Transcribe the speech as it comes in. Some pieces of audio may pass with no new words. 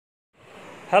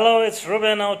Hello, it's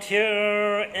Ruben out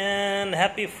here, and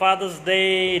happy Father's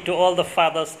Day to all the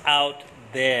fathers out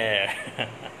there.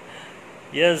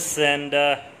 Yes, and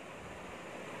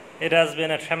it has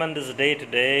been a tremendous day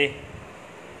today.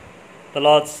 The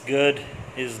Lord's good,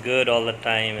 is good all the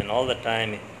time, and all the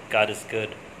time God is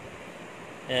good.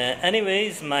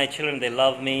 Anyways, my children, they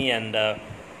love me, and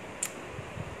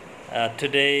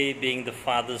today being the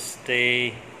Father's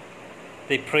Day,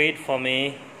 they prayed for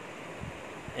me.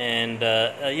 And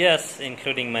yes,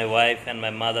 including my wife and my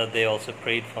mother, they also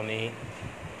prayed for me.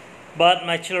 But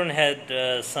my children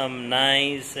had some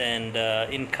nice and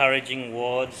encouraging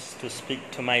words to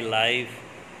speak to my life,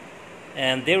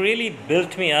 and they really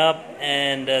built me up.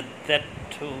 And that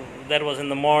was in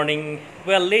the morning,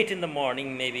 well, late in the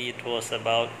morning, maybe it was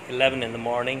about 11 in the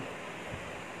morning.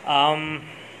 Oh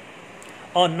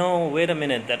no, wait a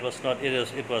minute, that was not it.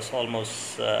 It was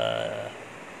almost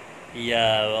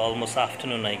almost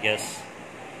afternoon, I guess.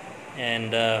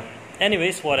 And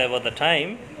anyways, whatever the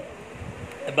time.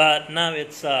 But now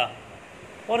it's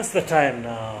what is the time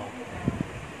now?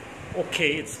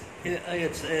 Okay, it's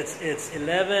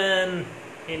 11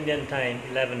 Indian time,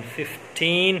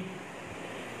 11:15,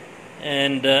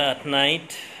 and at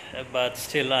night. But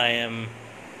still, I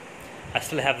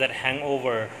still have that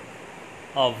hangover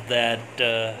of that.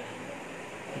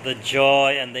 The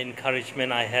joy and the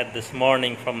encouragement I had this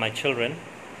morning from my children.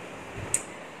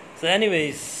 So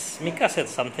anyways, Mika said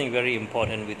something very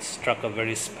important which struck a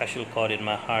very special chord in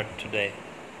my heart today.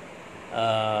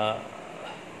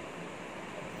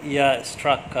 It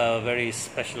struck a very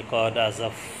special chord as a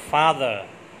father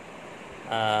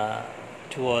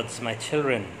towards my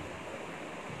children.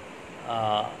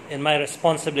 In my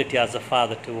responsibility as a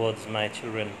father towards my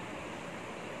children.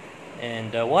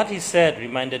 And what he said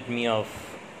reminded me of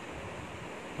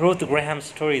Ruth Graham's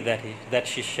story that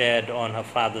she shared on her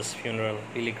father's funeral,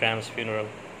 Billy Graham's funeral,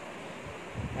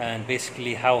 and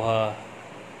basically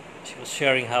she was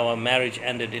sharing how her marriage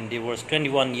ended in divorce.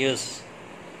 21 years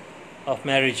of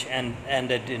marriage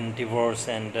ended in divorce,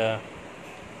 and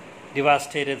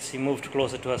devastated, she moved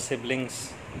closer to her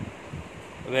siblings,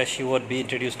 where she would be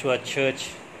introduced to a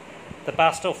church, the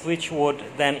pastor of which would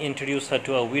then introduce her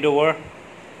to a widower,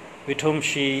 with whom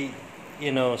she,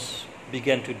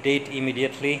 began to date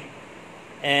immediately,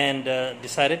 and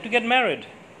decided to get married.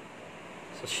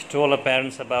 So she told her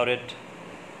parents about it.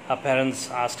 Her parents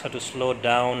asked her to slow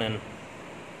down, and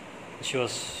she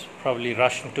was probably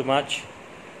rushing too much.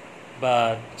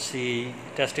 But she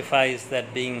testifies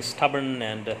that being stubborn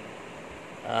and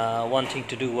wanting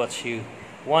to do what she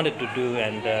wanted to do,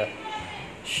 and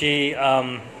she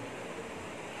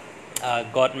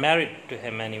got married to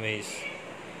him anyways.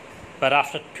 But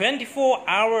after 24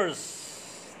 hours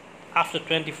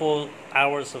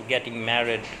of getting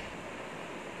married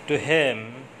to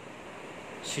him,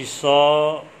 she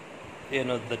saw,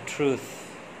 the truth,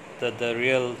 the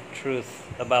real truth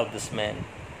about this man.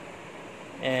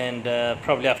 And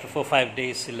probably after 4 or 5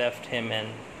 days, she left him,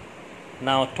 and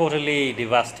now totally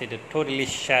devastated, totally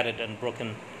shattered and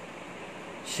broken,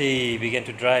 she began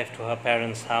to drive to her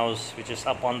parents' house, which is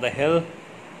up on the hill.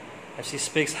 And she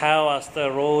speaks how as the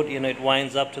road, it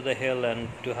winds up to the hill and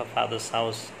to her father's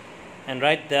house. And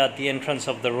right there at the entrance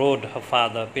of the road, her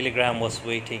father, Billy Graham, was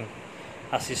waiting.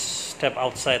 As he stepped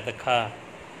outside the car,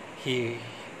 he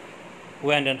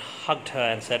went and hugged her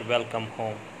and said, "Welcome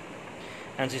home."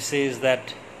 And she says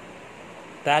that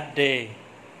day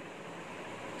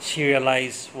she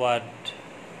realized what,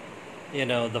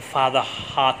 the father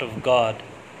heart of God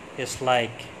is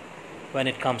like when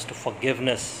it comes to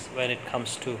forgiveness, when it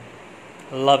comes to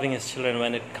loving his children,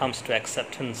 when it comes to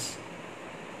acceptance,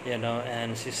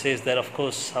 and she says that of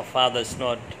course her father is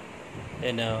not,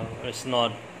 is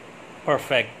not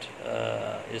perfect,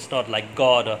 it's not like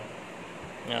God, or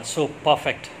so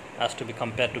perfect as to be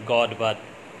compared to God, but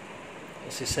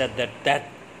she said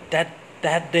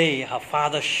that day her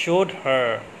father showed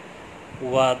her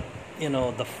what,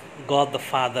 God the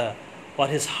Father, what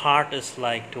his heart is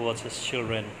like towards his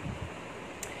children.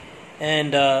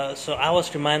 And so I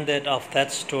was reminded of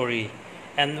that story.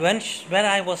 And when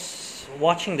I was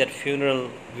watching that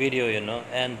funeral video,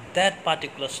 and that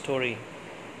particular story,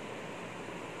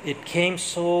 it came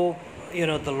so,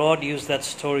 the Lord used that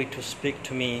story to speak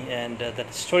to me. And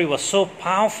that story was so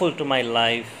powerful to my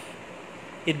life.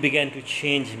 It began to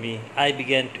change me. I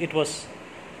began to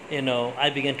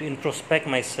introspect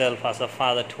myself as a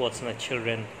father towards my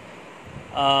children.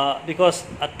 Because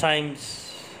at times,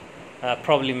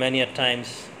 probably many a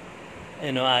times,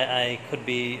 I could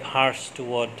be harsh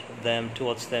towards them,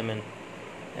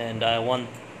 and I want,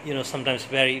 sometimes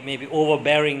very maybe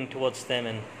overbearing towards them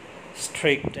and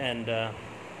strict, and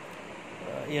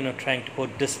trying to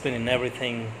put discipline in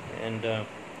everything, and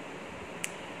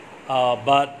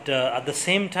but at the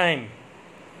same time,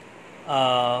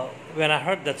 when I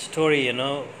heard that story,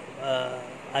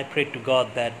 I prayed to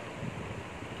God that,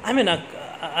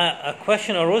 a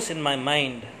question arose in my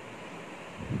mind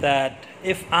that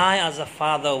if I, as a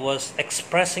father, was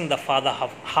expressing the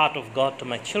heart of God to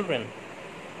my children,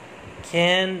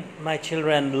 can my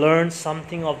children learn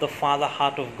something of the father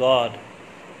heart of God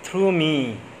through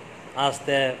me as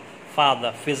their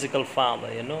father, physical father,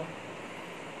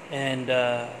 And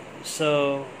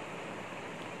so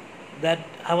that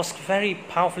I was very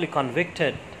powerfully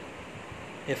convicted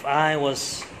if I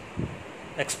was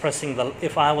expressing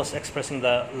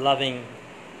the loving,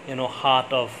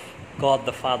 heart of God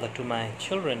the Father to my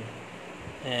children,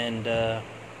 and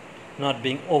not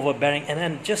being overbearing, and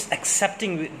then just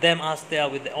accepting them as they are,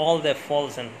 with all their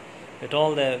faults and with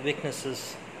all their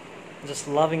weaknesses, just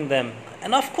loving them.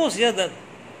 And of course, the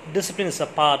discipline is a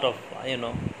part of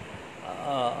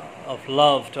of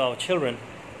love to our children,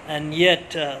 and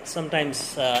yet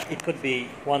sometimes it could be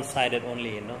one-sided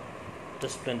only,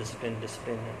 discipline,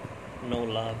 no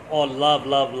love, or love,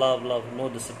 no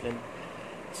discipline.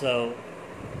 So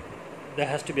there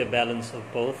has to be a balance of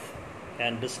both,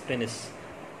 and discipline is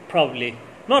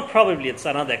it's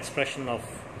another expression of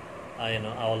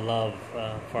our love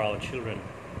for our children.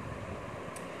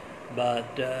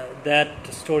 But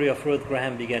that story of Ruth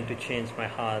Graham began to change my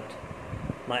heart,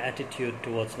 my attitude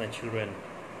towards my children.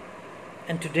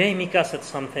 And today Mika said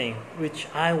something which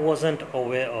I wasn't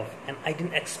aware of, and I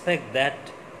didn't expect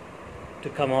that to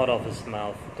come out of his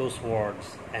mouth, those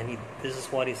words. And this is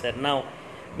what he said. Now,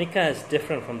 Mika is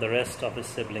different from the rest of his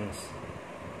siblings.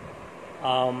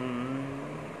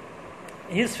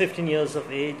 He's 15 years of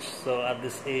age, so at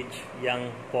this age,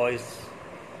 young boys,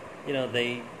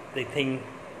 they think,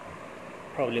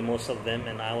 probably most of them,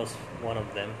 and I was one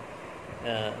of them,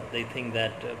 they think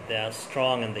that they are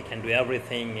strong and they can do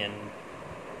everything,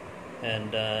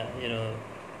 and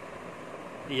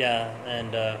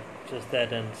just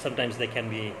that, and sometimes they can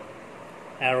be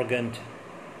arrogant,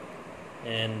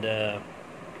 and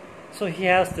so he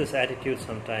has this attitude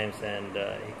sometimes, and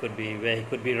he could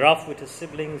be rough with his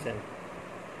siblings, and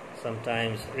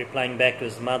sometimes replying back to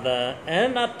his mother,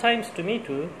 and at times to me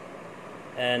too.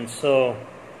 And so,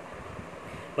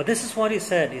 but this is what he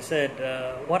said. He said,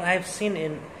 what I've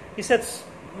seen he said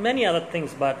many other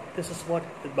things, but this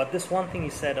one thing he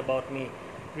said about me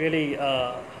really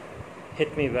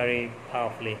hit me very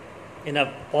powerfully in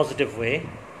a positive way.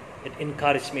 It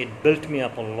encouraged me, it built me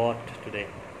up a lot today.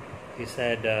 He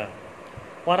said,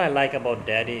 what I like about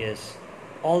Daddy is,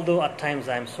 although at times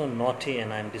I'm so naughty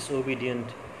and I'm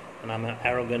disobedient and I'm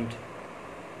arrogant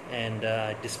and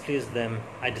I displease them,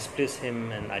 I displease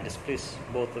him, and I displease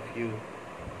both of you,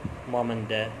 Mom and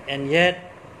Dad, and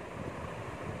yet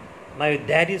my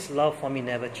Daddy's love for me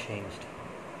never changed.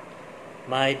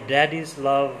 My Daddy's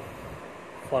love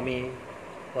for me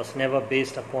was never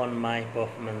based upon my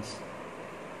performance,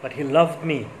 but he loved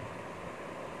me,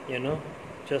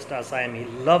 just as I am. He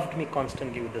loved me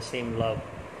constantly with the same love,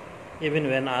 even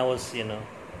when I was,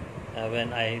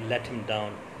 when I let him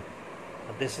down.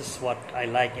 This is what I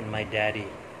like in my Daddy.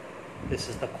 This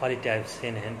is the quality I've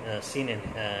seen in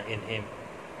him.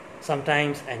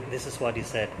 Sometimes, and this is what he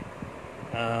said,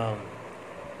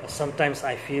 sometimes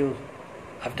I feel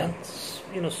I've done,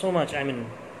 so much.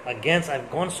 I've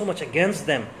gone so much against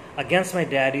them, against my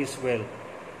Daddy's will.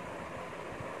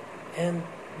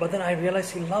 But then I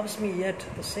realize he loves me yet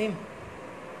the same.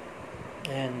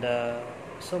 And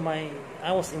so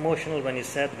I was emotional when he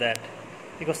said that,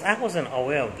 because I wasn't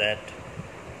aware of that.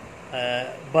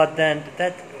 But then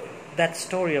that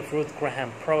story of Ruth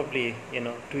Graham, probably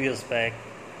 2 years back.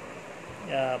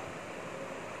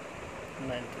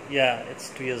 It's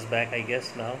 2 years back, I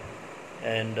guess now.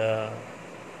 And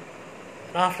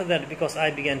after that, because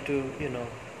I began to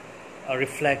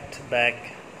reflect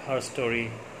back her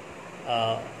story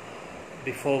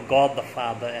before God the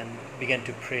Father, and began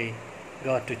to pray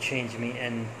God to change me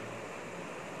and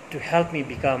to help me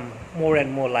become more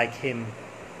and more like Him.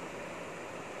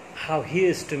 How He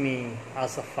is to me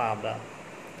as a father,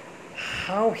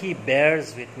 how He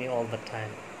bears with me all the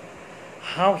time,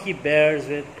 how He bears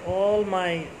with all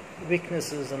my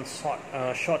weaknesses and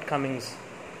shortcomings.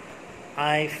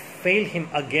 I fail Him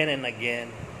again and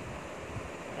again,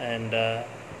 and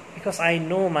because I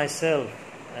know myself,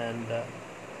 and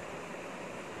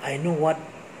I know what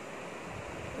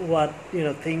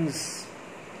things,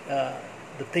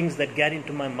 the things that get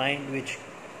into my mind, which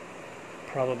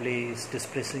probably is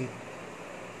displeasing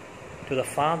to the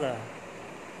Father,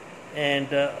 and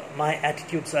my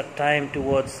attitudes at time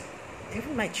towards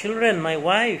even my children, my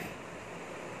wife,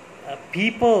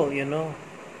 people,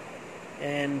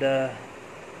 and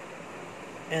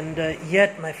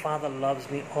yet my Father loves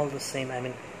me all the same. I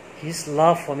mean, His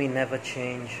love for me never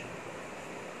changes,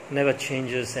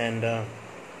 and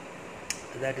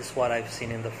that is what I've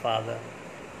seen in the Father.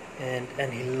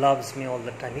 And He loves me all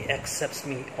the time. He accepts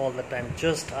me all the time,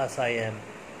 just as I am.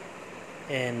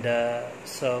 And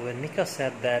so when Mika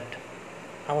said that,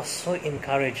 I was so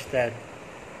encouraged that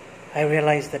I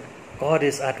realized that God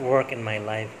is at work in my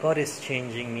life. God is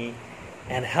changing me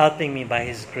and helping me by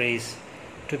His grace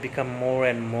to become more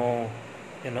and more,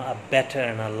 a better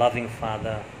and a loving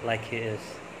Father like He is.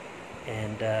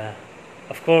 And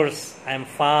of course, I'm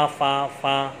far, far,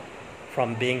 far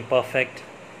from being perfect,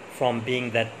 from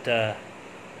being that,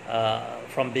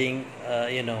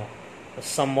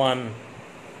 someone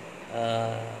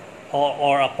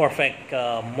or a perfect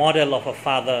model of a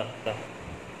father.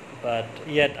 But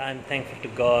yet I'm thankful to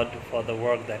God for the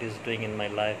work that He's doing in my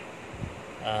life.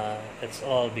 It's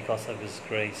all because of His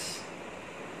grace.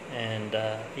 And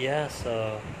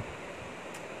so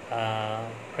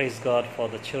praise God for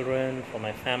the children, for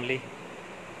my family,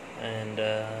 and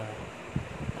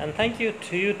thank you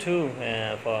to you too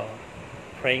for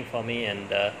praying for me.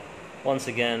 And once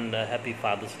again, happy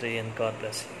Father's Day, and God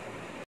bless you.